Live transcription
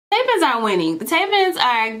tape-ins are winning. The tape-ins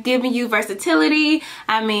are giving you versatility.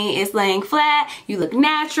 I mean, it's laying flat. You look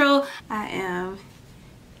natural. I am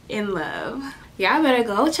in love. Y'all better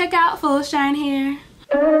go check out Full Shine Hair.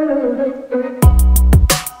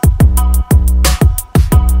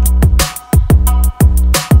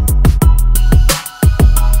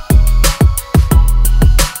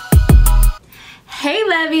 Hey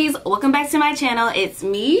lovies, welcome back to my channel. It's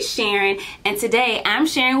me, Sharon, and today I'm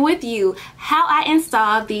sharing with you how I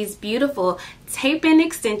installed these beautiful tape-in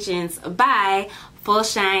extensions by Full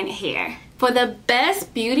Shine Hair. For the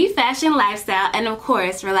best beauty, fashion, lifestyle, and of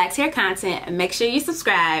course relaxed hair content, make sure you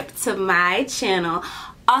subscribe to my channel.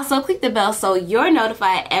 Also click the bell so you're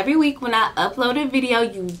notified every week when I upload a video.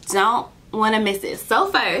 You don't want to miss it.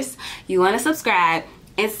 So first, you want to subscribe,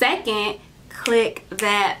 and second, click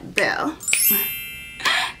that bell.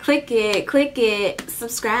 Click it,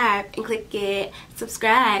 subscribe, and click it,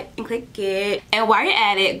 subscribe, and click it. And while you're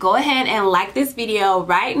at it, go ahead and like this video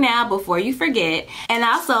right now before you forget. And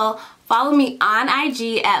also, follow me on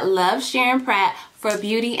IG at Love Sharon Pratt for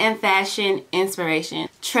beauty and fashion inspiration.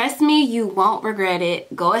 Trust me, you won't regret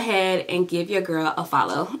it. Go ahead and give your girl a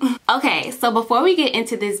follow. Okay, so before we get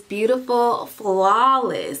into this beautiful,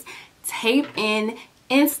 flawless tape-in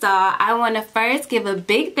install, I want to first give a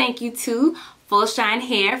big thank you to Full Shine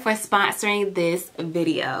Hair for sponsoring this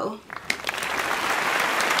video.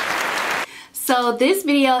 So this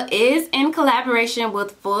video is in collaboration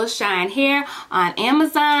with Full Shine Hair on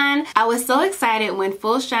Amazon. I was so excited when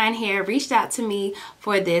Full Shine Hair reached out to me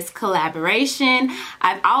for this collaboration.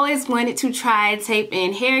 I've always wanted to try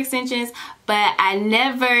tape-in hair extensions, but I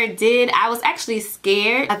never did. I was actually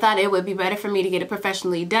scared. I thought it would be better for me to get it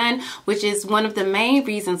professionally done, which is one of the main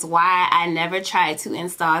reasons why I never tried to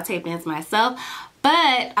install tape-ins myself.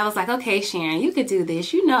 But I was like, okay, Sharon, you could do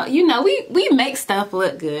this. You know, we make stuff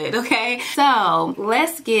look good, okay? So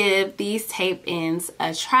let's give these tape-ins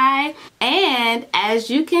a try. And as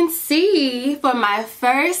you can see, for my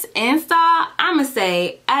first install, I'ma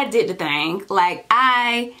say I did the thing. Like,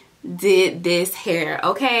 I did this hair,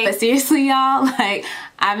 okay? But seriously, y'all, like,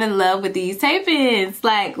 I'm in love with these tape-ins.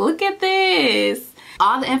 Like, look at this.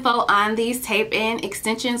 All the info on these tape-in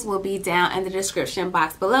extensions will be down in the description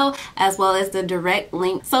box below, as well as the direct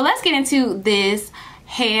link. So let's get into this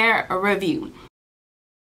hair review.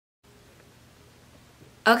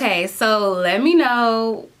 Okay, so let me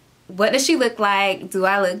know, what does she look like? Do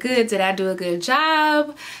I look good? Did I do a good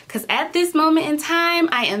job? Because at this moment in time,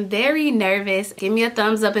 I am very nervous. Give me a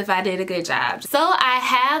thumbs up if I did a good job. So I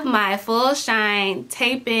have my Full Shine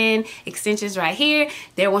tape-in extensions right here.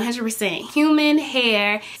 They're 100% human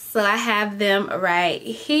hair. So I have them right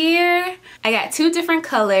here. I got two different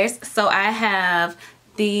colors. So I have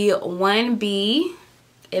the 1B.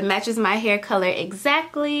 It matches my hair color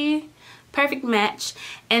exactly. Perfect match.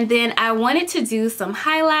 And then I wanted to do some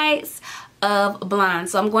highlights of blonde,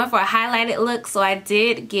 so I'm going for a highlighted look. So I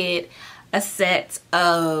did get a set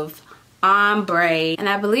of ombre, and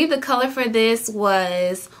I believe the color for this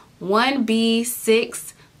was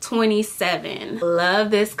 1B627. Love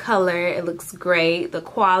this color. It looks great. The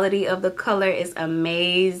quality of the color is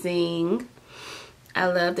amazing. I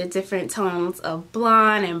love the different tones of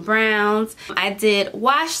blonde and browns. I did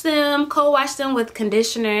wash them, co-wash them with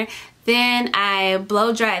conditioner. Then I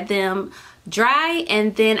blow dried them dry,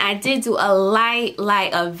 and then I did do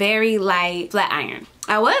a very light flat iron.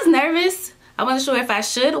 I was nervous. I wasn't sure if I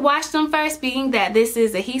should wash them first, being that this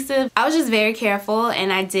is adhesive. I was just very careful,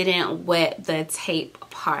 and I didn't wet the tape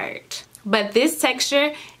part. But this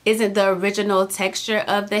texture isn't the original texture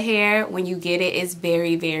of the hair. When you get it, it's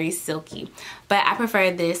very, very silky. But I prefer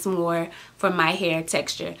this more for my hair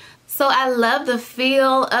texture. So I love the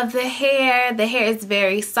feel of the hair. The hair is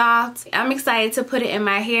very soft. I'm excited to put it in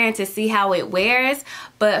my hair and to see how it wears.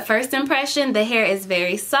 But first impression, the hair is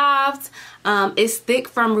very soft. It's thick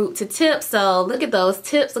from root to tip. So look at those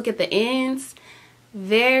tips. Look at the ends.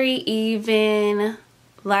 Very even,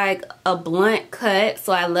 like a blunt cut.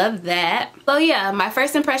 So I love that. So yeah, my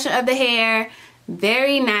first impression of the hair,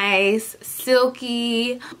 very nice,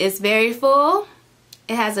 silky. It's very full.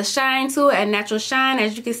 It has a shine to it, a natural shine.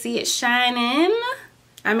 As you can see, it's shining.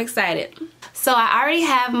 I'm excited. So I already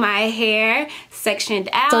have my hair sectioned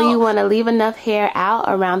out. So you want to leave enough hair out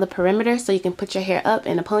around the perimeter so you can put your hair up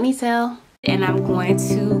in a ponytail. And I'm going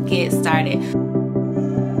to get started.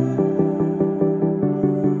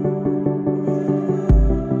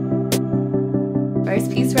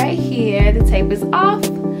 First piece right here, the tape is off.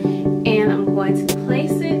 And I'm going to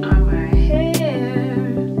place it on my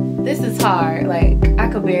hair. This is is hard. Like,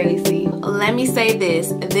 I could barely see. Let me say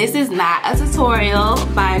this. This is not a tutorial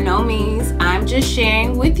by no means. I'm just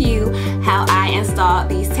sharing with you how I installed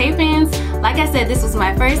these tape-ins. Like I said, this was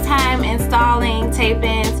my first time installing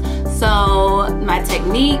tape-ins, so my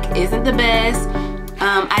technique isn't the best.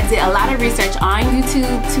 I did a lot of research on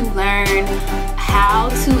YouTube to learn how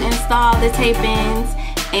to install the tape-ins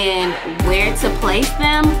and where to place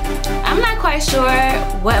them. I'm not quite sure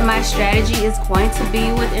what my strategy is going to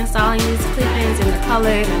be with installing these clip-ins and the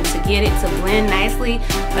colors and to get it to blend nicely,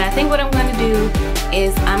 but I think what I'm going to do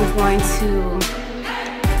is I'm going to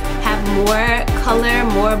have more color,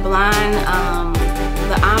 more blonde,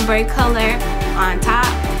 the ombre color on top,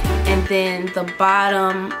 and then the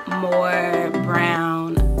bottom more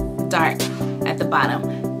brown, dark at the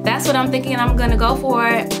bottom. That's what I'm thinking I'm gonna go for.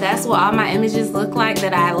 That's what all my images look like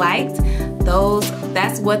that I liked.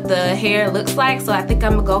 That's what the hair looks like, so I think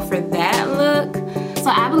I'm gonna go for that look. So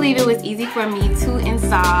I believe it was easy for me to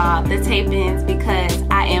install the tape-ins because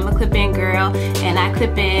I am a clip-in girl and I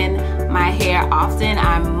clip in my hair often.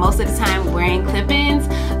 I'm most of the time wearing clip-ins,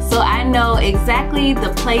 so I know exactly the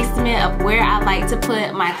placement of where I like to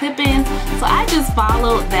put my clip-ins. So I just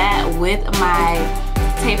followed that with my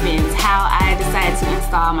tape-ins, how I decided to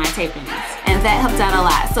install my tape-ins, and that helped out a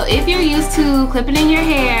lot. So if you're used to clipping in your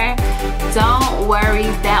hair, don't worry,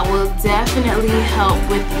 that will definitely help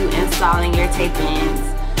with you installing your tape-ins.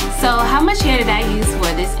 So how much hair did I use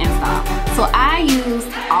for this install? So I used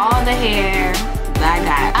all the hair that I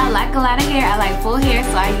got. I like a lot of hair, I like full hair,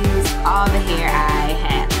 so I used all the hair I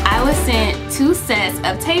had. I was sent 2 sets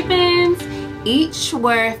of tape-ins. Each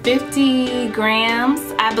were 50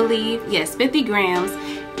 grams, I believe. Yes, 50 grams.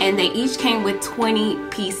 And they each came with 20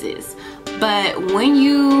 pieces. But when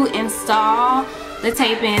you install the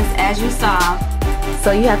tape-ins, as you saw,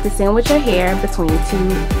 so you have to sandwich your hair between 2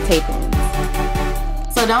 tape-ins.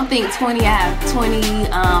 So don't think I have 20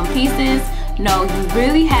 pieces. No, you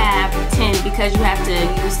really have 10 because you have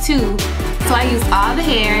to use 2. So I used all the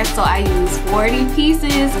hair, so I used 40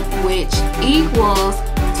 pieces, which equals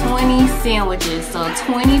 20 sandwiches, so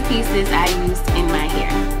 20 pieces I used in my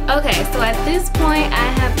hair. Okay, so at this point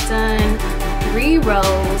I have done 3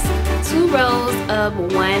 rows, 2 rows of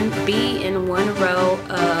 1B and 1 row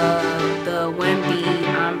of the 1B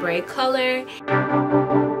ombre color.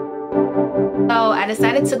 So I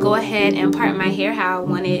decided to go ahead and part my hair how I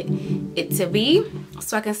wanted it to be,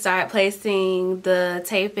 so I can start placing the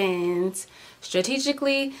tape-ins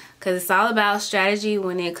strategically, because it's all about strategy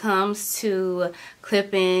when it comes to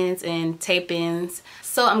clip-ins and tape-ins.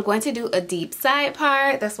 So I'm going to do a deep side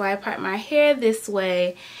part. That's why I part my hair this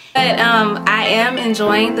way. But I am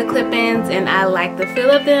enjoying the clip-ins and I like the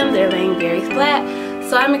feel of them. They're laying very flat.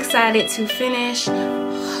 So I'm excited to finish.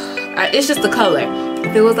 It's just the color.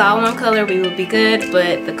 If it was all one color, we would be good,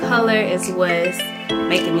 but the color is what's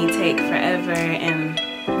making me take forever and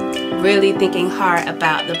really thinking hard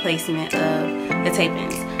about the placement of the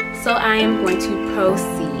tape-ins. So I am going to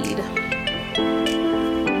proceed.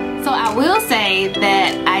 So I will say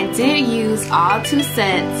that I did use all 2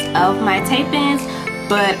 sets of my tape-ins,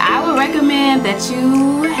 but I would recommend that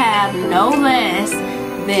you have no less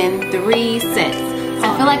than 3 sets. So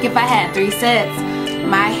I feel like if I had 3 sets,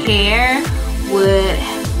 my hair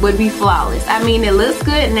would be flawless. I mean, it looks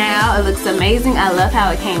good now, it looks amazing, I love how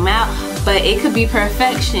it came out, but it could be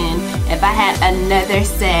perfection if I had another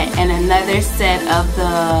set and another set of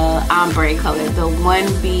the ombre color, the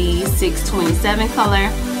 1B627 color.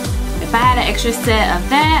 If I had an extra set of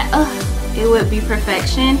that, it would be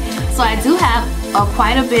perfection. So I do have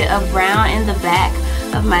quite a bit of brown in the back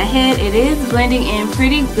of my head. It is blending in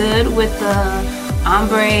pretty good with the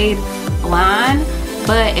ombre blonde,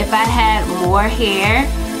 but if I had more hair,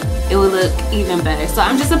 it would look even better. So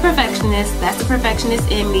I'm just a perfectionist. That's the perfectionist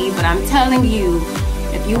in me, but I'm telling you,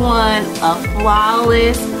 if you want a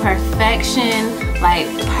flawless perfection, like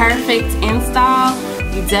perfect install,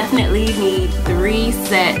 you definitely need 3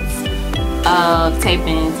 sets of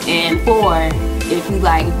tape-ins and 4 if you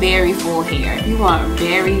like very full hair. If you want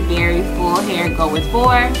very, very full hair, go with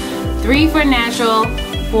 4. 3 for natural,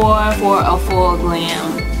 4 for a full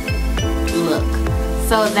glam look.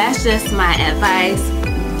 So that's just my advice.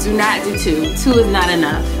 Do not do 2. 2 is not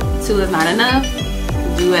enough. 2 is not enough.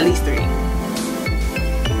 Do at least 3.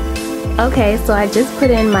 Okay, so I just put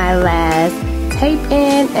in my last tape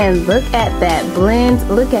in and look at that blend.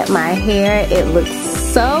 Look at my hair. It looks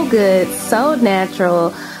so good, so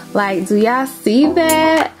natural. Like, do y'all see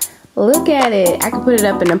that? Look at it. I can put it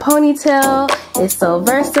up in a ponytail. It's so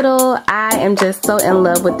versatile. I am just so in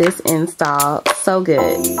love with this install. So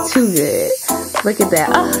good. Too good. Look at that.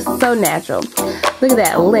 Oh, so natural. Look at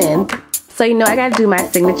that length. So you know I gotta do my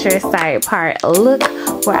signature side part look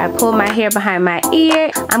where I pull my hair behind my ear.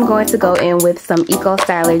 I'm going to go in with some Eco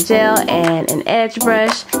Styler gel and an edge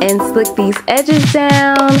brush and slick these edges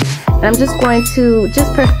down. And I'm just going to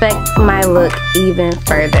perfect my look even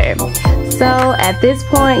further. So at this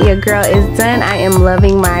point, your girl is done. I am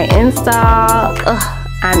loving my install. Ugh,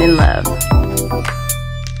 I'm in love.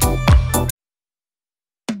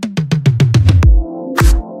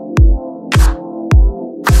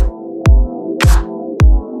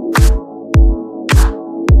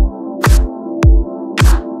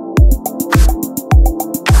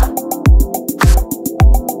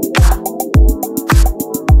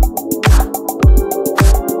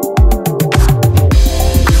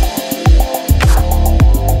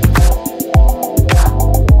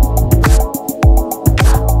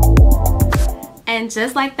 And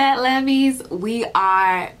just like that, Luvies, we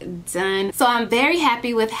are done. So I'm very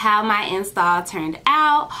happy with how my install turned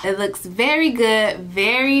out. It looks very good,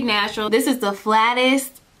 very natural. This is the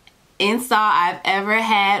flattest install I've ever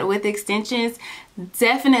had with extensions.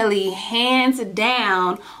 Definitely hands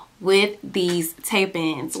down with these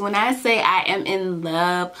tape-ins. When I say I am in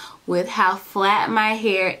love with how flat my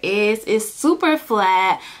hair is, it's super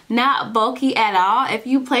flat, not bulky at all. If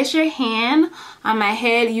you place your hand on my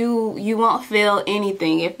head, you won't feel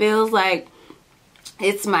anything. It feels like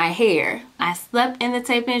it's my hair. I slept in the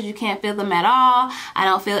tape-ins, you can't feel them at all. I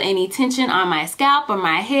don't feel any tension on my scalp or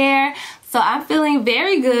my hair. So I'm feeling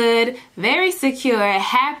very good, very secure,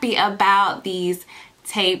 happy about these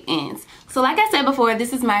tape-ins. So like I said before,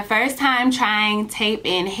 this is my first time trying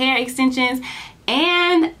tape-in hair extensions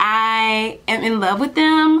and I am in love with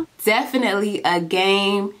them. Definitely a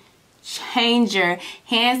game changer,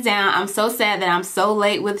 hands down. I'm so sad that I'm so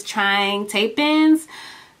late with trying tape-ins.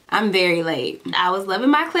 I'm very late. I was loving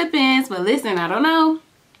my clip-ins, but listen, I don't know.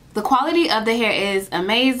 The quality of the hair is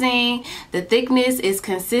amazing. The thickness is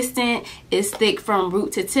consistent. It's thick from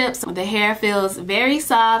root to tips. The hair feels very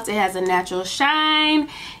soft. It has a natural shine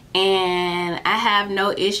and I have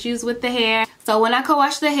no issues with the hair. So when I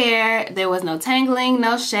co-washed the hair, there was no tangling,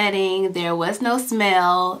 no shedding, there was no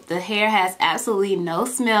smell. The hair has absolutely no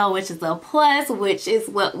smell, which is a plus, which is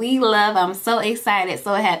what we love. I'm so excited.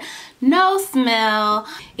 So it had no smell.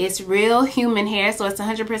 It's real human hair, so it's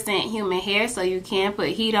 100% human hair, so you can put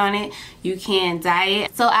heat on it, you can dye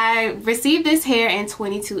it. So I received this hair in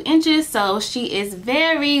 22 inches, so she is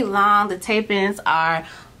very long. The tape-ins are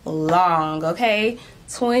long, okay?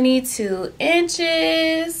 22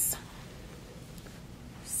 inches.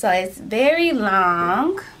 So it's very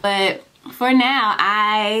long, but for now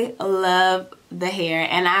I love the hair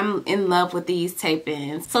and I'm in love with these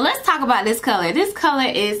tape-ins. So let's talk about this color. This color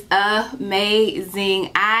is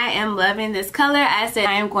amazing. I am loving this color. I said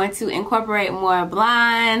I am going to incorporate more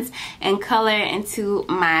blondes and color into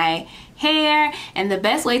my hair, and the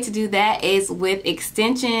best way to do that is with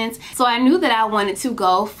extensions. So I knew that I wanted to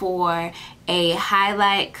go for a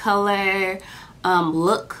highlight color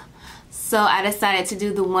look, so I decided to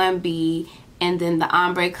do the 1B and then the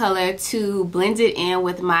ombre color to blend it in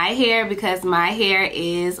with my hair, because my hair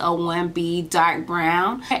is a 1B dark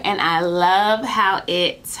brown and I love how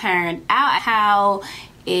it turned out, how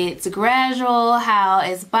it's gradual, how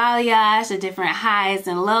it's balayage, the different highs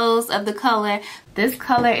and lows of the color. This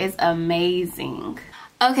color is amazing.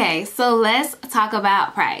 Okay, so let's talk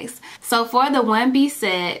about price. So for the 1B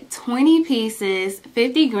set, 20 pieces,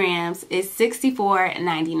 50 grams is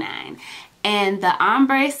 $64.99. And the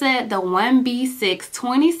ombre set, the 1B6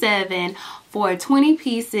 27 for 20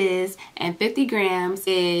 pieces and 50 grams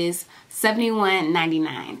is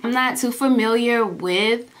 $71.99. I'm not too familiar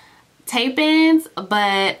with tape-ins,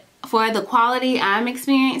 but for the quality I'm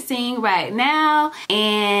experiencing right now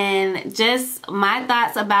and just my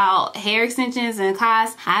thoughts about hair extensions and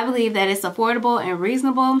cost, I believe that it's affordable and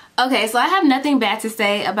reasonable. Okay, so I have nothing bad to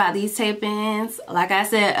say about these tape-ins. Like I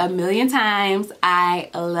said a million times,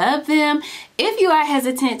 I love them. If you are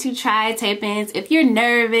hesitant to try tape-ins, if you're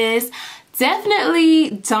nervous,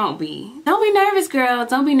 definitely don't be nervous, girl.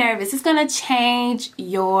 Don't be nervous. It's gonna change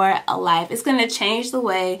your life. It's gonna change the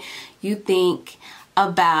way you think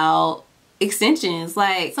about extensions.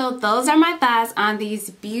 So those are my thoughts on these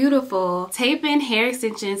beautiful tape-in hair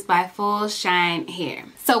extensions by Full Shine Hair.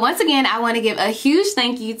 So once again, I want to give a huge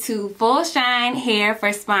thank you to Full Shine Hair for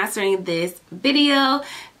sponsoring this video.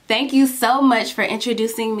 Thank you so much for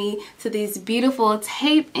introducing me to these beautiful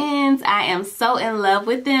tape-ins. I am so in love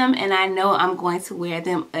with them and I know I'm going to wear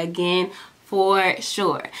them again for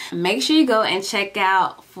sure. Make sure you go and check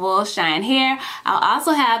out Full Shine Hair. I'll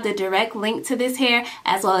also have the direct link to this hair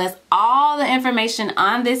as well as all the information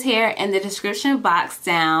on this hair in the description box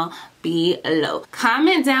down below.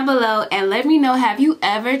 Comment down below and let me know, have you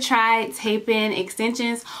ever tried tape-in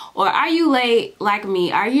extensions, or are you late like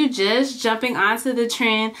me? Are you just jumping onto the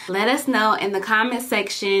trend? Let us know in the comment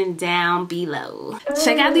section down below.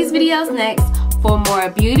 Check out these videos next for more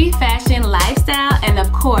beauty, fashion, lifestyle, and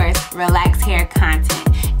of course, relaxed hair content.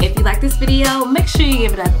 If you like this video, make sure you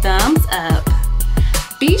give it a thumbs up.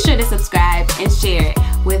 Be sure to subscribe and share it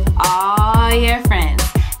with all your friends.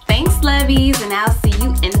 Thanks, lovies, and I'll see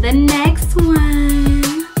you in the next one.